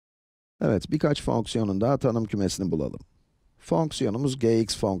Evet, birkaç fonksiyonun daha tanım kümesini bulalım. Fonksiyonumuz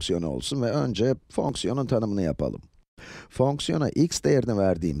gx fonksiyonu olsun ve önce fonksiyonun tanımını yapalım. Fonksiyona x değerini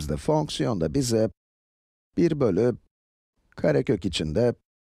verdiğimizde fonksiyon da bize 1 bölü karekök içinde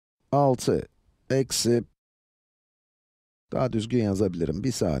 6 eksi, daha düzgün yazabilirim,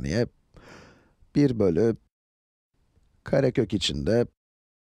 bir saniye, 1 bölü karekök içinde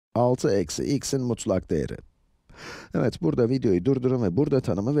 6 eksi x'in mutlak değeri. Evet, burada videoyu durdurun ve burada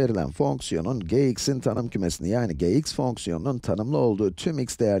tanımı verilen fonksiyonun gx'in tanım kümesini, yani gx fonksiyonunun tanımlı olduğu tüm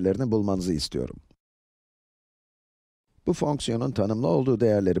x değerlerini bulmanızı istiyorum. Bu fonksiyonun tanımlı olduğu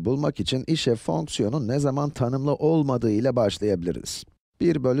değerleri bulmak için işe fonksiyonun ne zaman tanımlı olmadığı ile başlayabiliriz.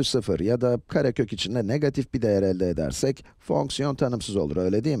 1 bölü 0 ya da karekök içinde negatif bir değer elde edersek, fonksiyon tanımsız olur,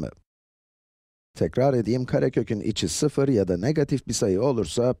 öyle değil mi? Tekrar edeyim, karekökün içi 0 ya da negatif bir sayı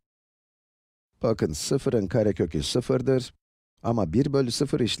olursa, bakın 0'ın karekökü 0'dır ama 1 bölü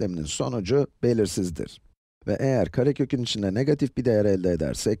 0 işleminin sonucu belirsizdir. Ve eğer karekökün içinde negatif bir değer elde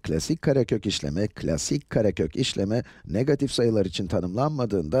edersek, klasik karekök işlemi negatif sayılar için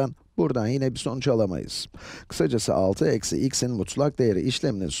tanımlanmadığından, buradan yine bir sonuç alamayız. Kısacası 6 eksi x'in mutlak değeri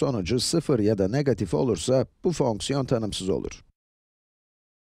işleminin sonucu 0 ya da negatif olursa, bu fonksiyon tanımsız olur.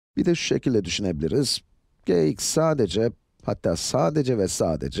 Bir de şu şekilde düşünebiliriz. Gx sadece, hatta sadece ve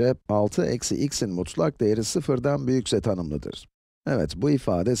sadece 6 eksi x'in mutlak değeri 0'dan büyükse tanımlıdır. Evet, bu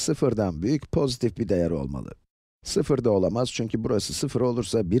ifade 0'dan büyük pozitif bir değer olmalı. 0 da olamaz çünkü burası 0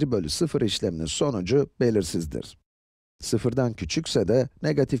 olursa 1 bölü 0 işleminin sonucu belirsizdir. 0'dan küçükse de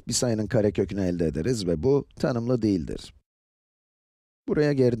negatif bir sayının karekökünü elde ederiz ve bu tanımlı değildir.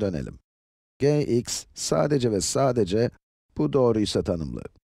 Buraya geri dönelim. Gx sadece ve sadece bu doğruysa tanımlı.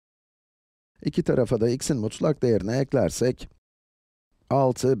 İki tarafa da x'in mutlak değerini eklersek,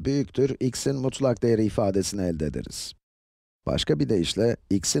 6 büyüktür x'in mutlak değeri ifadesini elde ederiz. Başka bir deyişle,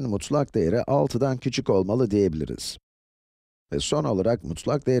 x'in mutlak değeri 6'dan küçük olmalı diyebiliriz. Ve son olarak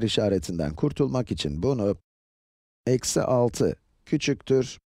mutlak değer işaretinden kurtulmak için bunu, eksi 6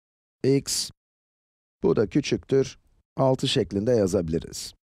 küçüktür x, bu da küçüktür 6 şeklinde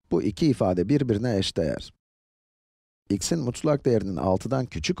yazabiliriz. Bu iki ifade birbirine eşdeğer. X'in mutlak değerinin 6'dan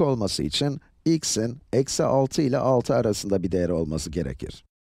küçük olması için, x'in eksi 6 ile 6 arasında bir değeri olması gerekir.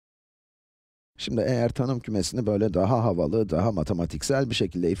 Şimdi eğer tanım kümesini böyle daha havalı, daha matematiksel bir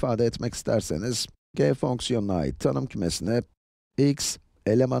şekilde ifade etmek isterseniz, g fonksiyonuna ait tanım kümesine x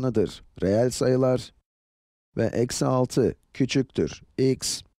elemanıdır reel sayılar ve eksi 6 küçüktür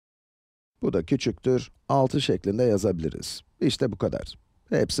x, bu da küçüktür 6 şeklinde yazabiliriz. İşte bu kadar.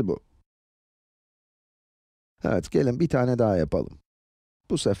 Hepsi bu. Evet, gelin bir tane daha yapalım.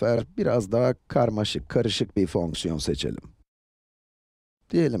 Bu sefer biraz daha karmaşık, karışık bir fonksiyon seçelim.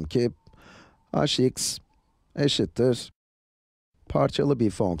 Diyelim ki, hx eşittir, parçalı bir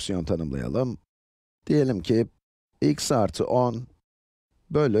fonksiyon tanımlayalım. Diyelim ki, x artı 10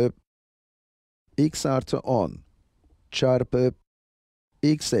 bölü x artı 10 çarpı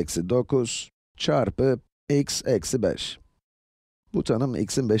x eksi 9 çarpı x eksi 5. Bu tanım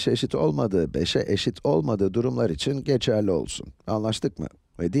x'in 5'e eşit olmadığı, 5'e eşit olmadığı durumlar için geçerli olsun. Anlaştık mı?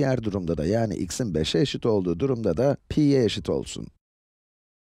 Ve diğer durumda da, yani x'in 5'e eşit olduğu durumda da pi'ye eşit olsun.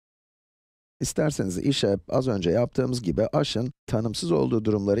 İsterseniz işe az önce yaptığımız gibi aşın tanımsız olduğu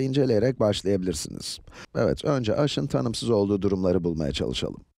durumları inceleyerek başlayabilirsiniz. Evet, önce aşın tanımsız olduğu durumları bulmaya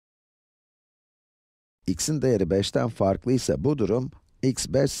çalışalım. X'in değeri 5'ten farklıysa bu durum, x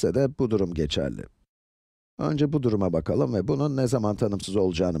 5 ise de bu durum geçerli. Önce bu duruma bakalım ve bunun ne zaman tanımsız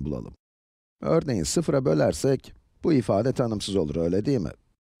olacağını bulalım. Örneğin 0'a bölersek, bu ifade tanımsız olur, öyle değil mi?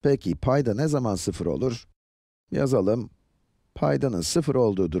 Peki, payda ne zaman 0 olur? Yazalım. Paydanın 0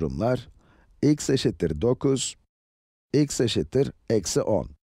 olduğu durumlar, x eşittir 9, x eşittir eksi 10.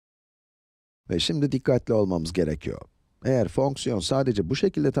 Ve şimdi dikkatli olmamız gerekiyor. Eğer fonksiyon sadece bu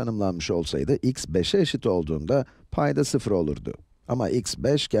şekilde tanımlanmış olsaydı, x 5'e eşit olduğunda payda 0 olurdu. Ama x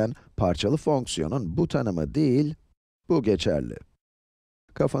 5 iken, parçalı fonksiyonun bu tanımı değil, bu geçerli.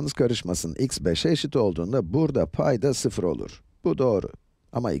 Kafanız karışmasın, x 5'e eşit olduğunda burada payda 0 olur. Bu doğru.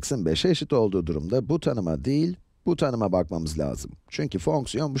 Ama x'in 5'e eşit olduğu durumda bu tanıma değil, bu tanıma bakmamız lazım. Çünkü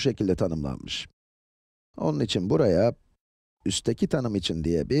fonksiyon bu şekilde tanımlanmış. Onun için buraya, üstteki tanım için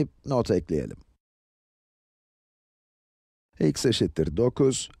diye bir not ekleyelim. X eşittir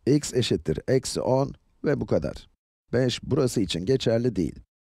 9, x eşittir eksi 10 ve bu kadar. 5 burası için geçerli değil.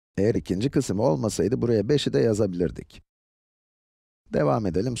 Eğer ikinci kısım olmasaydı buraya 5'i de yazabilirdik. Devam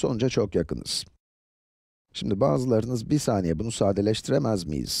edelim, sonuca çok yakınız. Şimdi bazılarınız bir saniye bunu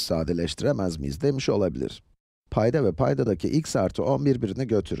sadeleştiremez miyiz demiş olabilir. Payda ve paydadaki x artı 10 birbirini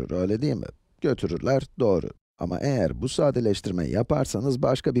götürür, öyle değil mi? Götürürler, doğru. Ama eğer bu sadeleştirmeyi yaparsanız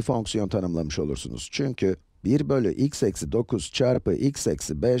başka bir fonksiyon tanımlamış olursunuz. Çünkü 1 bölü x eksi 9 çarpı x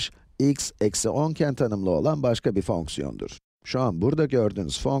eksi 5, x eksi 10 iken tanımlı olan başka bir fonksiyondur. Şu an burada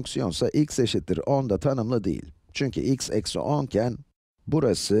gördüğünüz fonksiyonsa x eşittir 10 da tanımlı değil. Çünkü x eksi 10 iken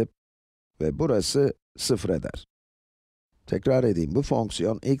burası ve burası 0 eder. Tekrar edeyim, bu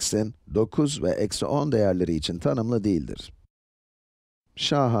fonksiyon x'in 9 ve eksi 10 değerleri için tanımlı değildir.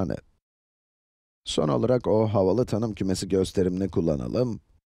 Şahane. Son olarak o havalı tanım kümesi gösterimini kullanalım.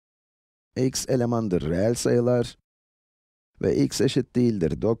 X elemandır reel sayılar ve x eşit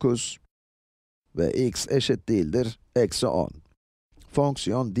değildir 9 ve x eşit değildir eksi 10.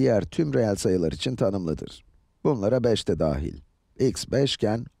 Fonksiyon diğer tüm reel sayılar için tanımlıdır. Bunlara 5 de dahil. X 5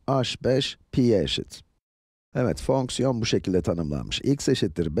 iken h 5 pi'ye eşit. Evet, fonksiyon bu şekilde tanımlanmış. X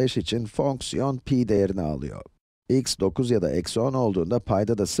eşittir 5 için fonksiyon pi değerini alıyor. X 9 ya da eksi 10 olduğunda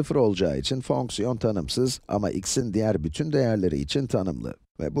payda da 0 olacağı için fonksiyon tanımsız ama x'in diğer bütün değerleri için tanımlı.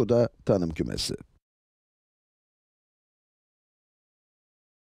 Ve bu da tanım kümesi.